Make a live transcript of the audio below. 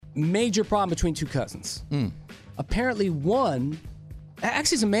major problem between two cousins. Apparently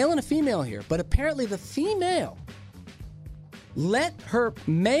actually it's a male and a female here, but apparently the female let her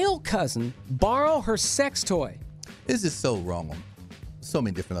male cousin borrow her sex toy. This is so wrong on so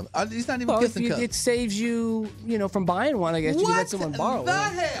many different levels. He's not even kissing cousins. It saves you, from buying one, I guess. You can let someone borrow it. What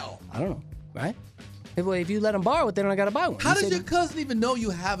the hell? I don't know, right? If you let them borrow it, they don't got to buy one. How does your cousin even know you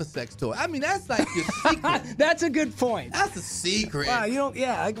have a sex toy? I mean, that's like your secret. That's a good point. That's a secret. Wow,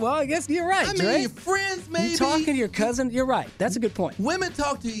 I guess you're right, I Dre. mean, your friends maybe. You talking to your cousin? You're right. That's a good point. Women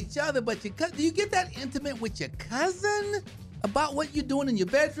talk to each other, but do you get that intimate with your cousin about what you're doing in your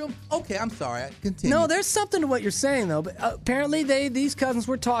bedroom? Okay, I'm sorry. Continue. No, there's something to what you're saying, though. But apparently these cousins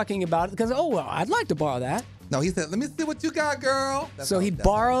were talking about it because, I'd like to borrow that. No, he said, let me see what you got, girl. So he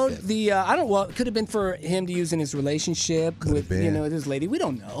borrowed the, it could have been for him to use in his relationship with his lady. We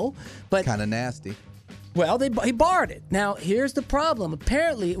don't know. But kind of nasty. Well, he borrowed it. Now, here's the problem.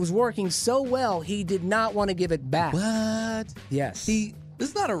 Apparently, it was working so well, he did not want to give it back. What? Yes. This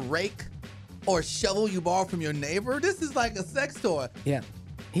is not a rake or a shovel you borrow from your neighbor. This is like a sex toy. Yeah.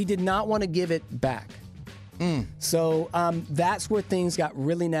 He did not want to give it back. So that's where things got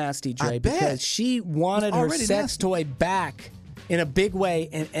really nasty, Dre, because she wanted her sex toy back in a big way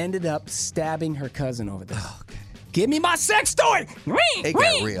and ended up stabbing her cousin over there. Oh, okay. Give me my sex toy! It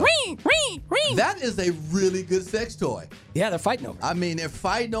got real. That is a really good sex toy. Yeah, they're fighting over it. I mean, they're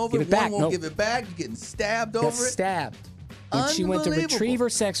fighting over it. One won't give it back. You're getting stabbed over it. Stabbed. When she went to retrieve her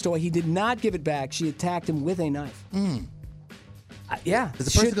sex toy, he did not give it back. She attacked him with a knife. Yeah. Is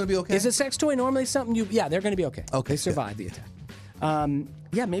the person going to be okay? Is a sex toy normally something they're going to be okay. Okay. They survived the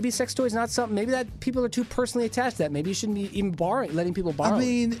attack. Maybe a sex toy is not something, maybe that people are too personally attached to that. Maybe you shouldn't be even letting people borrow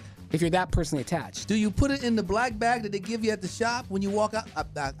it. If you're that personally attached. Do you put it in the black bag that they give you at the shop when you walk out?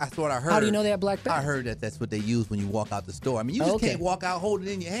 That's what I heard. How do you know they have black bags? I heard that's what they use when you walk out the store. I mean, you just can't walk out holding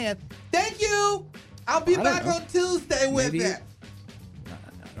it in your hand. Thank you. I'll be back on Tuesday with that.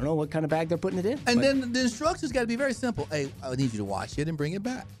 I don't know what kind of bag they're putting it in. And then the instructions got to be very simple. Hey, I need you to wash it and bring it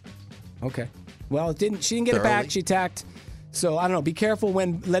back. Okay. Well, she didn't get it back. She attacked. So I don't know. Be careful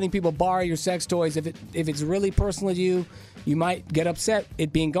when letting people borrow your sex toys. If it's really personal to you, you might get upset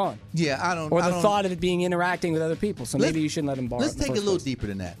it being gone. Yeah, I don't. Or the thought of it being interacting with other people. So maybe you shouldn't let them borrow. Let's take it a little deeper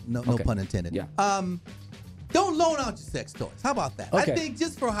than that. No pun intended. Yeah. Don't loan out your sex toys. How about that? Okay. I think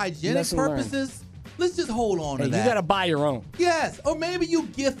just for hygienic purposes. Let's just hold on to that. You got to buy your own. Yes, or maybe you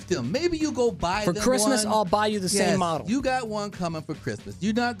gift them. Maybe you go buy them for Christmas. one. I'll buy you the same model. You got one coming for Christmas.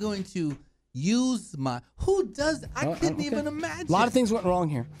 You're not going to use my. Who does? I couldn't even imagine. A lot of things went wrong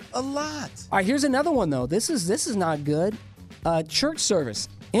here. A lot. All right, here's another one though. This is not good. Church service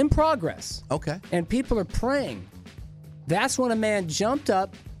in progress. Okay. And people are praying. That's when a man jumped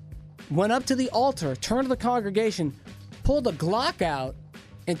up, went up to the altar, turned to the congregation, pulled a Glock out,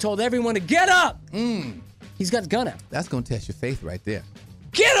 and told everyone to get up. He's got his gun out. That's going to test your faith right there.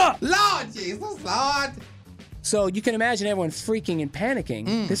 Get up! Lord Jesus, Lord. So you can imagine everyone freaking and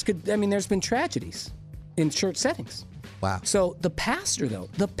panicking. There's been tragedies in church settings. Wow. So the pastor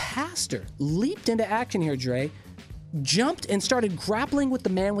leaped into action here, Dre, jumped and started grappling with the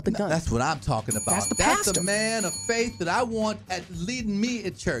man with the gun. That's what I'm talking about. That's the pastor. That's a man of faith that I want leading me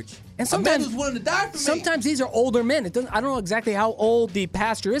at church. And sometimes, a man who's willing to die for me. Sometimes these are older men. I don't know exactly how old the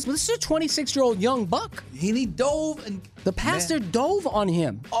pastor is, but this is a 26-year-old young buck. He dove and the pastor dove on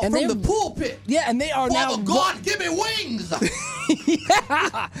him from the pulpit. Yeah, and they are now. God, give me wings.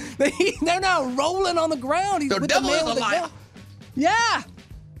 Yeah, they're now rolling on the ground. The devil is a liar. Yeah.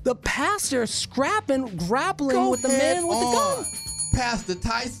 The pastor grappling with the man with the gun. Pastor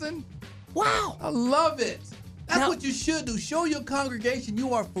Tyson. Wow. I love it. That's what you should do. Show your congregation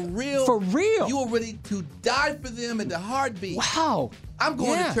you are for real. For real. You are ready to die for them at the heartbeat. Wow. I'm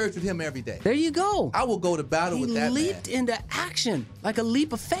going to church with him every day. There you go. I will go to battle with that man. He leaped into action like a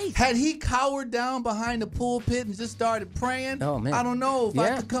leap of faith. Had he cowered down behind the pulpit and just started praying, oh, man. I don't know if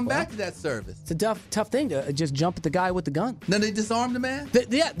I could come back to that service. It's a tough thing to just jump at the guy with the gun. Then they disarmed the man?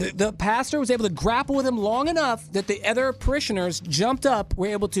 The pastor was able to grapple with him long enough that the other parishioners jumped up, were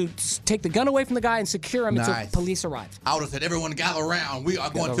able to take the gun away from the guy and secure him until police arrived. I would have said, everyone gather around. We are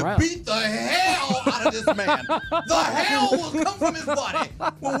going to beat the hell out of this man. The hell will come from his body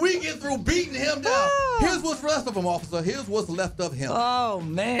when we get through beating him down. Here's what's left of him, officer. Here's what's left of him. Oh,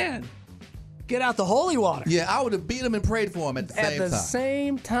 man. Get out the holy water. Yeah, I would have beat him and prayed for him at the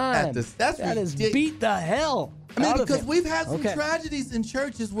same time. At the same time. That is beat the hell. I mean, because we've had some tragedies in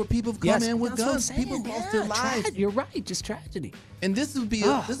churches where people have come in with guns. People lost their lives. You're right, just tragedy. And this would be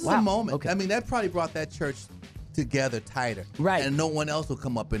a moment. Okay. I mean, that probably brought that church together tighter. Right. And no one else will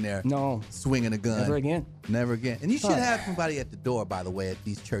come up in there swinging a gun. Never again. Never again. And you should have somebody at the door, by the way, at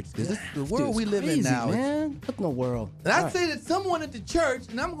these churches. Because the world we live in now. Man. What in the world? And I say that someone at the church,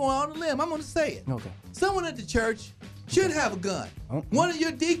 and I'm going on a limb, I'm going to say it. Okay. Someone at the church should have a gun. One of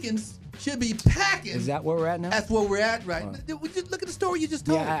your deacons should be packing. Is that where we're at now? That's where we're at, right? Just look at the story you just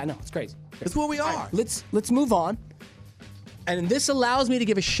told. Yeah, I know. It's crazy. That's where we are. Right, let's move on. And this allows me to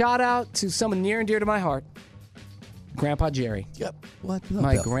give a shout out to someone near and dear to my heart, Grandpa Jerry. Yep. My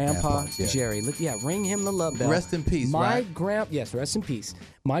Grandpa Jerry. Ring him the love bell. Rest in peace, right? Yes, rest in peace.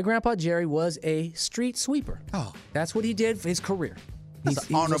 My Grandpa Jerry was a street sweeper. Oh. That's what he did for his career. That's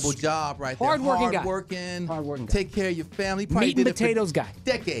an honorable job right there. Hard-working guy. Take care of your family. Meat and potatoes guy.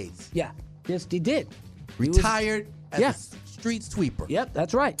 Decades. Yeah. Yes, he did. Retired as a street sweeper. Yep,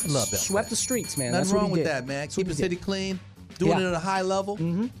 that's right. I love that. Swept the streets, man. Nothing That's wrong what he with did. that, man. Keep the city clean. Doing it at a high level.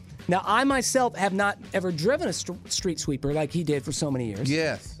 Mm-hmm. Now, I myself have not ever driven a street sweeper like he did for so many years.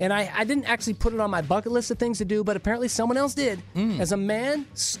 Yes. And I didn't actually put it on my bucket list of things to do, but apparently someone else did. As a man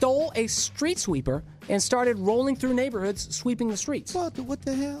stole a street sweeper and started rolling through neighborhoods, sweeping the streets. What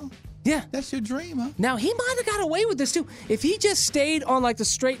the hell? Yeah. That's your dream, huh? Now, he might have got away with this, too. If he just stayed on, like, the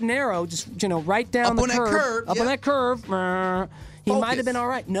straight and narrow, just, right down on that curve, he might have been all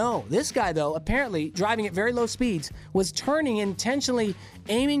right. No, this guy, though, apparently, driving at very low speeds, was turning intentionally,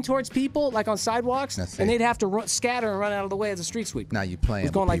 aiming towards people, like on sidewalks, and they'd have to scatter and run out of the way as a street sweeper. Now you're playing. He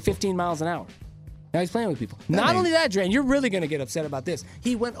was going like 15 miles an hour. Now he's playing with people. Not only that, Dre, and you're really going to get upset about this.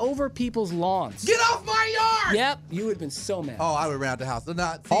 He went over people's lawns. Get off my yard! Yep, you would have been so mad. Oh, I would around the house.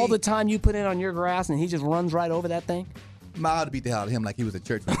 All the time you put in on your grass, and he just runs right over that thing. I ought to beat the hell out of him like he was at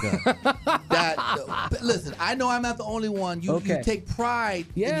church with a gun. Listen, I know I'm not the only one. You take pride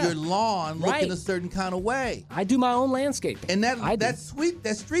in your lawn looking a certain kind of way. I do my own landscaping. And that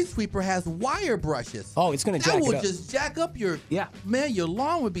street sweeper has wire brushes. Oh, it's going to jack it up. That would just jack up your your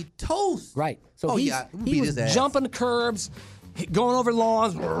lawn would be toast. Right. So he was jumping the curbs, going over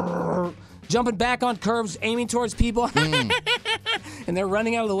lawns, jumping back on curbs, aiming towards people, and they're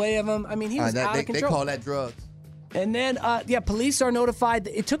running out of the way of him. I mean, he was out of control. They call that drugs. And then, police are notified.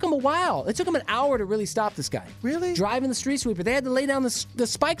 It took them a while. It took them an hour to really stop this guy. Really? Driving the street sweeper. They had to lay down the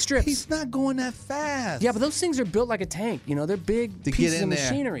spike strips. He's not going that fast. Yeah, but those things are built like a tank. They're big pieces of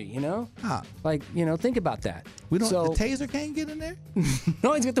machinery, Huh. Like, think about that. The taser can't get in there?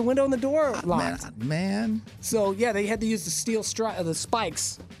 No, he's got the window and the door locked. Man. So, they had to use the steel the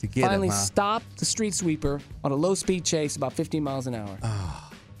spikes to get finally him, huh? stop the street sweeper on a low-speed chase about 15 miles an hour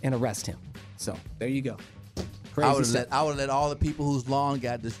and arrest him. So, there you go. I would let all the people whose lawn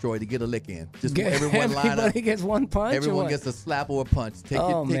got destroyed to get a lick in. Just everyone line up. Everybody gets one punch. Everyone gets a slap or a punch. Take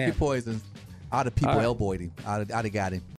your poison. I'd have people elbowed him. I'd have got him.